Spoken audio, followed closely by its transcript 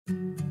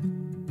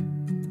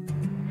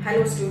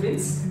Hello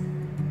students,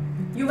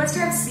 you must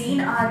have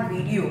seen our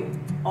video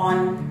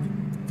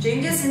on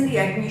changes in the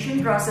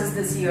admission process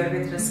this year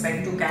with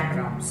respect to CAP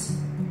rounds.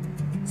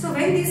 So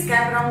when these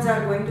CAP rounds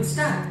are going to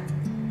start?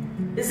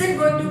 Is it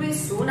going to be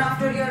soon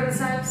after your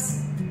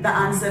results? The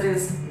answer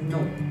is no.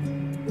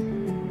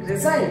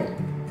 Result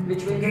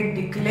which will get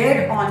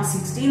declared on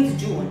 16th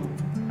June,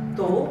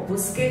 तो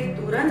उसके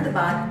तुरंत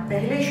बाद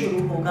पहले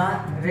शुरू होगा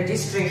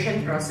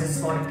registration process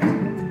for CAP.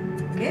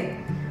 Okay?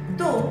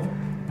 तो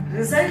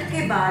result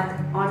के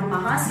बाद on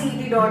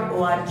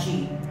mahacet.org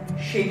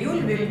schedule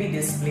will be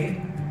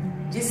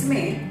displayed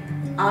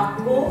जिसमें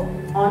आपको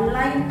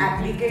ऑनलाइन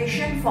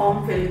एप्लीकेशन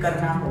फॉर्म फिल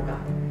करना होगा.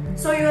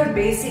 So your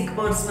basic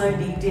personal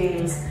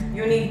details,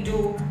 you need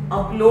to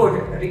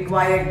upload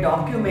required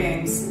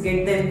documents,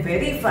 get them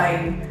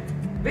verified.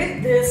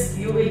 With this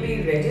you will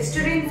be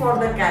registering for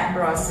the CAP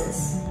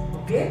process.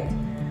 Okay?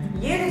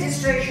 ये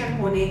registration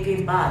होने के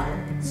बाद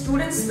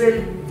students will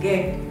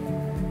get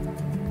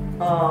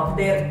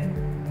their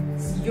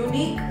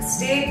unique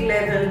state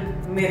level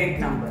merit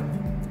number.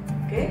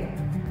 Okay?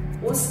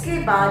 उसके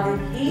बाद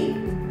ही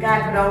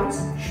CAP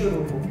rounds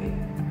शुरू होंगे.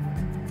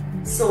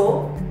 So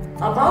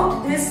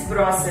about this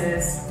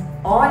process,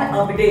 all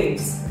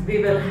updates we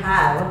will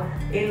have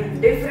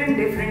in different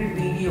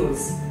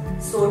videos.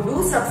 So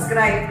do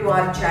subscribe to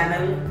our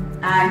channel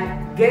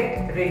and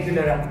get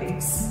regular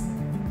updates.